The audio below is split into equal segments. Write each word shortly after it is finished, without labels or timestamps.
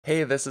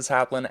Hey, this is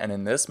Haplin, and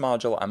in this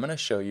module, I'm going to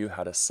show you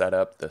how to set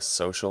up the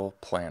social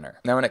planner.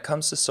 Now, when it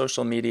comes to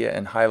social media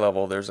and High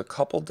Level, there's a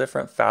couple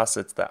different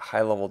facets that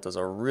High Level does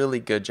a really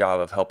good job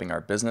of helping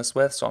our business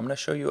with. So I'm going to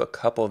show you a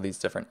couple of these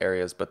different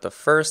areas, but the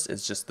first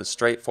is just the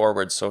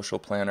straightforward social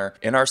planner.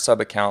 In our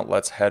sub account,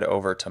 let's head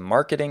over to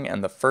marketing,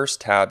 and the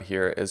first tab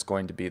here is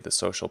going to be the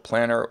social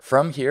planner.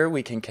 From here,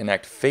 we can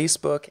connect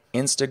Facebook,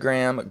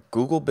 Instagram,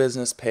 Google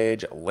Business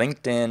Page,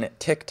 LinkedIn,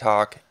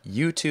 TikTok,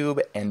 YouTube,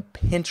 and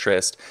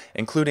Pinterest,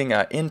 including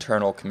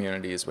internal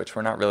communities, which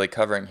we're not really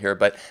covering here,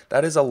 but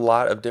that is a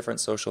lot of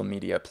different social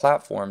media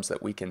platforms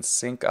that we can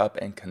sync up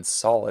and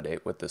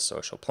consolidate with this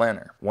social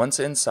planner. Once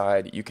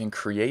inside, you can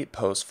create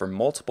posts for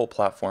multiple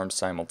platforms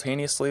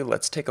simultaneously.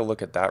 Let's take a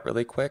look at that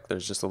really quick.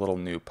 There's just a little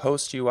new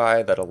post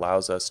UI that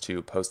allows us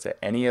to post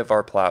to any of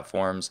our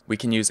platforms. We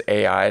can use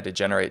AI to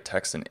generate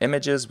text and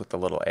images with the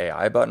little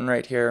AI button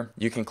right here.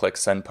 You can click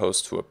send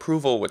post to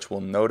approval, which will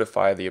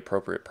notify the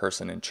appropriate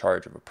person in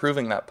charge of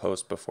approving that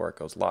post before it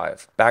goes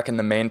live. Back in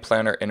the main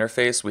planner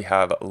interface, we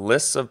have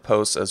lists of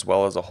posts as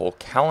well as a whole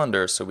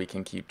calendar, so we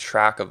can keep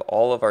track of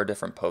all of our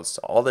different posts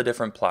to all the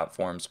different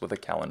platforms with a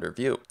calendar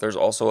view. There's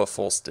also a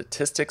full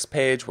statistics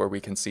page where we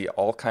can see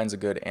all kinds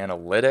of good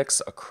analytics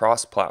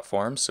across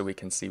platforms, so we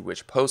can see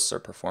which posts are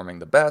performing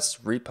the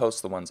best,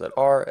 repost the ones that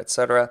are,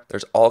 etc.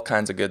 There's all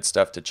kinds of good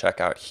stuff to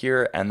check out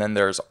here. And then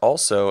there's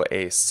also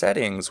a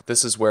settings.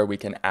 This is where we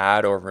can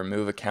add or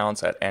remove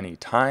accounts at any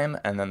time.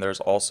 And then there's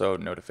also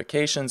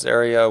notifications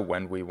area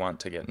when we want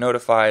to get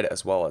notified,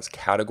 as well as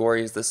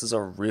categories. This is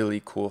a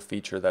really cool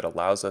feature that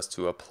allows us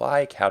to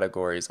apply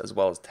categories as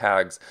well as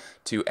tags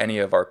to any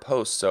of our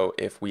posts. So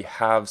if we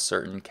have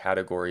certain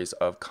categories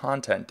of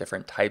content,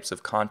 different types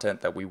of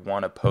content that we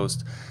want to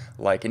post,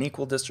 like an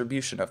equal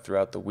distribution of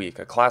throughout the week.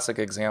 A classic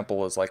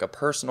example is like a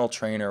personal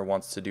trainer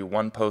wants to do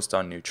one post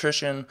on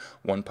nutrition,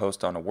 one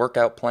post on a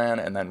workout plan,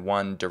 and then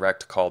one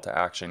direct call to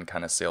action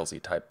kind of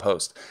salesy type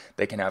post.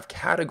 They can have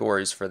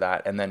categories for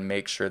that and then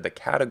make sure the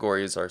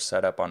categories are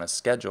set up on a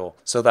schedule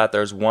so that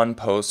there's one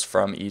post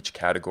from each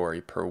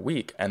category per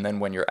week. And then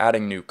when you're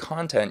adding new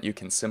content, you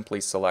can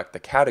simply select the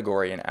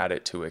category and add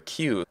it to a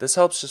queue. This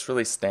helps just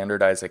really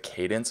standardize a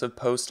cadence of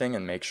posting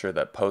and make sure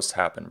that posts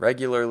happen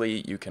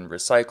regularly. You can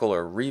recycle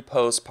or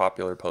repost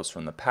popular posts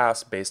from the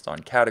past based on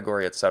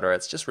category, etc.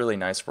 It's just really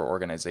nice for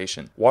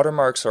organization.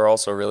 Watermarks are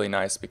also really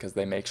nice because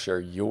they make sure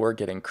you're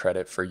getting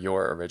credit for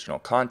your original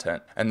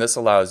content. And this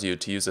allows you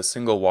to use a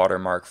single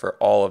watermark for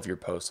all of your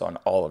posts on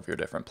all of your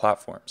different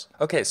platforms.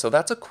 Okay, so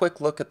that's a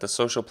quick look at the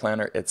social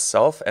planner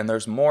itself, and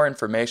there's more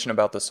information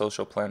about the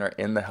social planner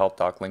in the help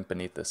doc link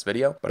beneath this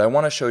video. But I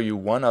want to show you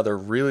one other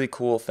really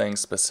cool thing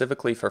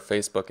specifically for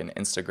Facebook and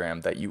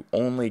Instagram that you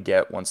only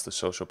get once the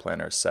social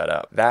planner is set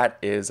up. That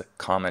is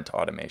comment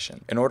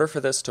automation. In order for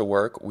this to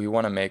work, we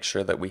want to make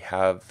sure that we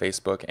have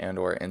Facebook and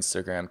or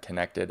Instagram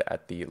connected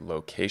at the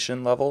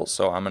location level.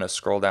 So I'm going to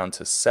scroll down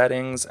to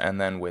settings, and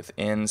then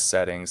within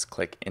settings,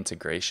 click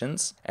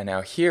integrations. And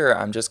now here,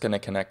 I'm just going to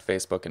connect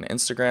Facebook and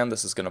Instagram.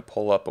 This is going to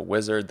pull up a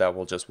wizard that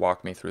will just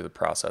walk me through the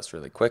process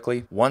really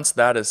quickly. Once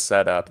that is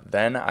set up,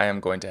 then I am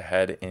going to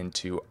head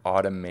into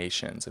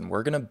automations, and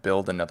we're going to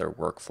build another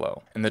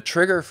workflow. And the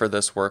trigger for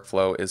this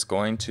workflow is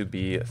going to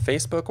be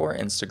Facebook or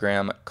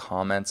Instagram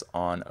comments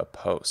on a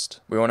post.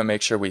 We want to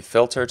make sure we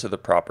filter to the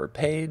proper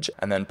page,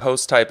 and then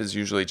post type is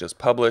usually just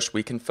publish.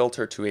 We can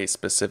filter to a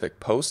specific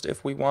post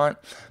if we want,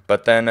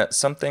 but then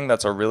something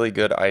that's a really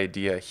good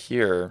idea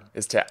here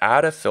is to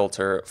add a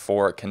filter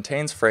for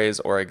contains phrase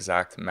or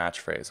exact match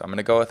phrase. I'm going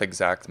to go with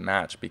exact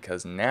match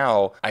because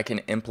now I can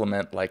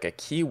implement like a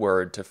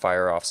keyword to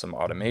fire off some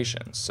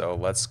automation. So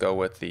let's go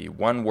with the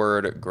one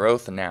word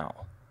growth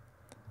now.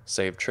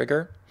 Save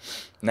trigger.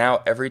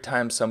 Now, every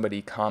time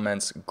somebody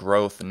comments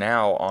growth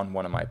now on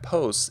one of my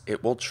posts,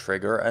 it will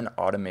trigger an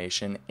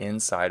automation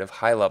inside of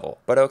High Level.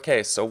 But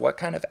okay, so what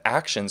kind of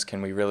actions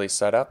can we really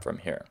set up from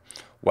here?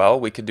 Well,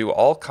 we could do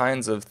all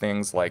kinds of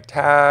things like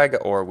tag,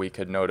 or we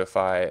could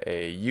notify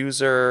a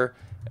user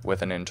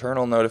with an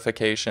internal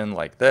notification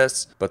like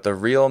this. But the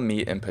real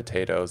meat and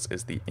potatoes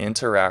is the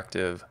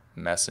interactive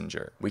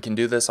messenger. We can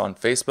do this on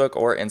Facebook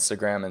or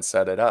Instagram and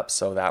set it up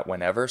so that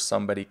whenever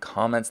somebody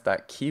comments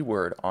that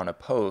keyword on a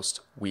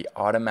post, we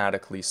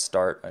automatically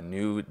start a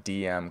new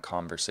DM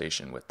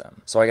conversation with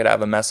them. So I could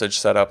have a message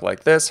set up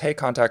like this: hey,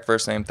 contact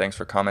first name, thanks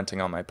for commenting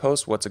on my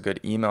post. What's a good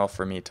email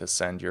for me to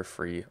send your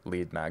free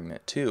lead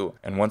magnet to?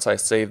 And once I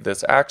save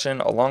this action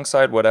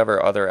alongside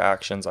whatever other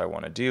actions I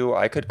want to do,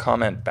 I could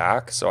comment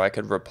back. So I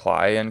could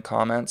reply in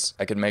comments.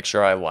 I could make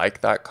sure I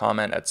like that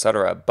comment,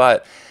 etc.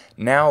 But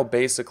now,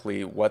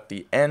 basically, what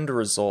the end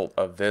result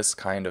of this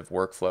kind of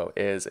workflow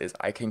is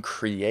I can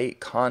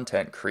create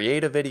content,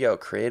 create a video,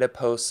 create a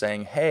post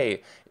saying,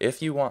 hey,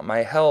 if you want my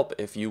help,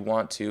 if you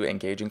want to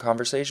engage in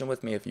conversation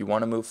with me, if you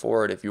want to move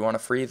forward, if you want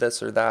to free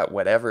this or that,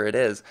 whatever it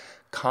is,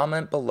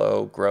 comment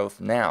below growth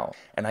now.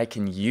 And I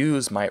can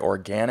use my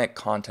organic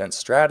content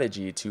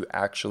strategy to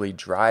actually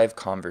drive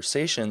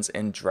conversations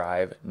and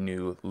drive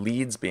new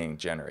leads being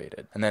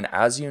generated. And then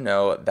as you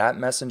know, that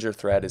messenger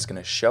thread is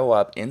going to show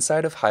up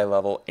inside of High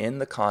Level in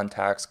the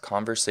contacts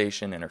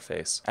conversation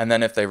interface. And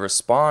then if they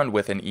respond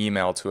with an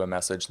email to a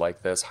message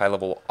like this, High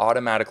Level will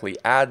automatically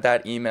add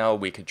that email.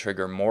 We could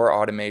trigger more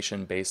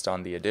automation based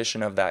on the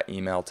addition of that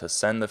email to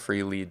send the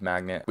free lead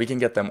magnet. We can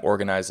get them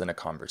organized in a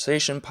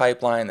conversation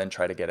pipeline, then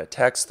try to get a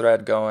text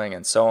thread going,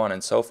 and so on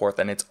and so forth.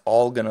 And it's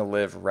all going to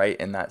live right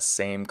in that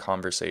same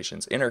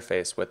conversations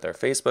interface with their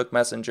Facebook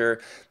Messenger,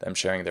 them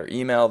sharing their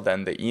email,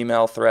 then the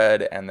email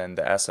thread, and then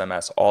the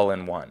SMS all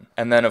in one.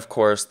 And then of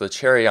course the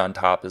cherry on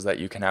top is that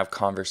you can have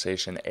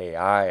Conversation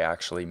AI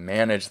actually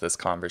manage this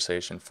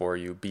conversation for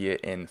you, be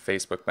it in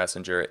Facebook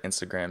Messenger,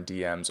 Instagram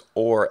DMs,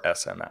 or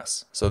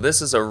SMS. So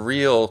this is a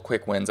real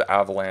quick wins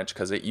avalanche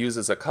because it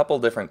uses a couple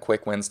different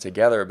quick wins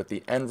together, but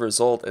the end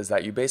result is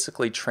that you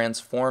basically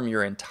transform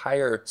your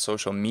entire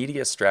social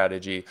media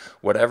strategy.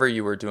 Whatever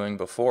you were doing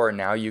before,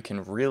 now you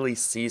can really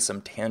see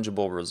some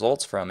tangible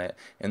results from it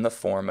in the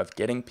form of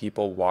getting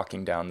people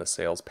walking down the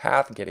sales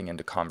path, getting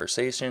into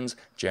conversations,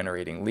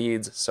 generating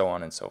leads, so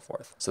on and so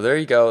forth. So there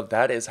you go.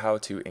 That is how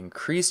to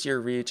increase your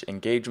reach,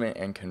 engagement,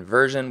 and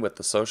conversion with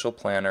the Social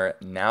Planner.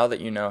 Now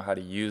that you know how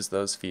to use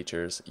those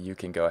features, you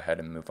can go ahead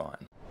and move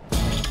on.